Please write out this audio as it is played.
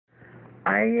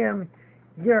I am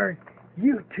your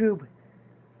YouTube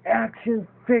action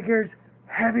figures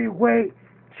heavyweight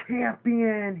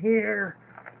champion here.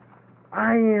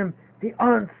 I am the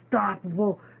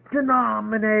unstoppable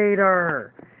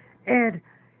denominator. And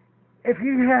if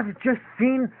you have just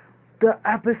seen the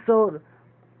episode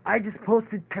I just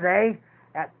posted today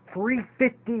at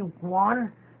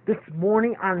 3:51 this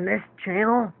morning on this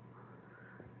channel,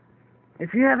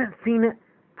 if you haven't seen it,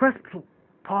 press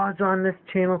pause on this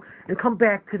channel and come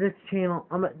back to this channel,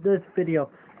 this video.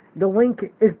 The link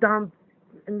is down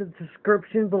in the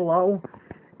description below,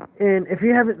 and if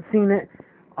you haven't seen it,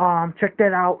 check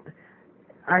that out.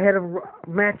 I had a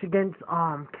match against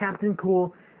Captain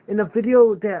Cool. In a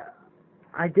video that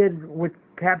I did with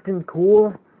Captain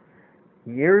Cool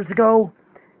years ago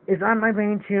is on my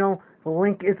main channel. The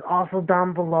link is also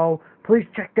down below. Please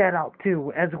check that out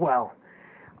too as well.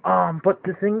 But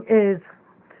the thing is,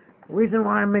 the reason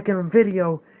why I'm making a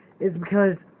video is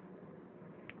because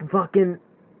fucking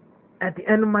at the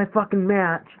end of my fucking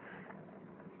match,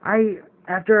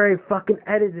 after I fucking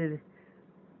edited,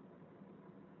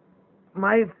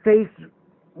 my face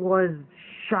was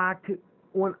shocked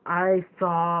when I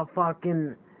saw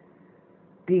fucking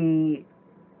the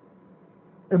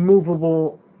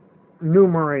immovable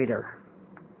numerator.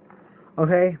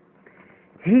 Okay?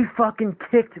 He fucking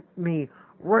kicked me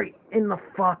right in the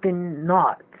fucking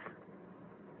nuts.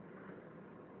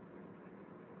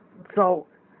 So,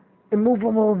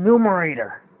 immovable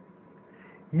numerator,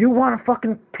 you wanna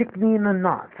fucking kick me in the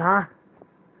nuts, huh?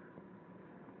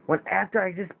 When after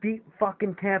I just beat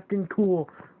fucking Captain Cool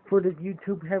for the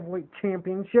YouTube Heavyweight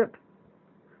Championship?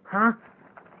 Huh?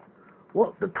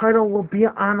 Well, the title will be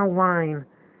on the line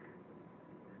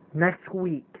next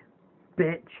week,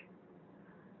 bitch.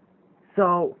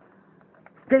 So,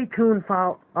 stay tuned,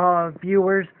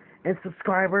 viewers and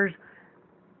subscribers.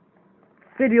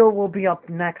 Video will be up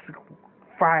next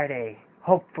Friday,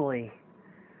 hopefully.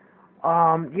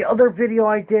 The other video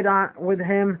I did with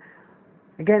him,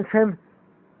 against him,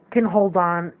 can hold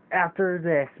on after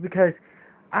this, because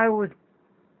I was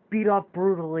beat up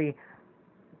brutally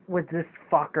with this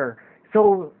fucker.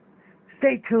 So,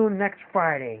 stay tuned next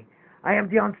Friday. I am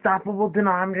the Unstoppable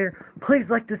Denominator. Please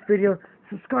like this video,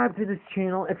 subscribe to this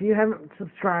channel if you haven't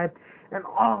subscribed, and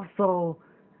also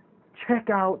check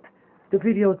out the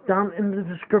videos down in the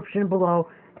description below,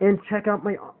 and check out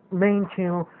my main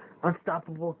channel,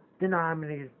 Unstoppable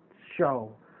Denominator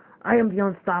Show. I am the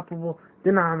Unstoppable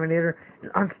Denominator,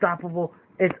 and Unstoppable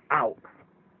is out.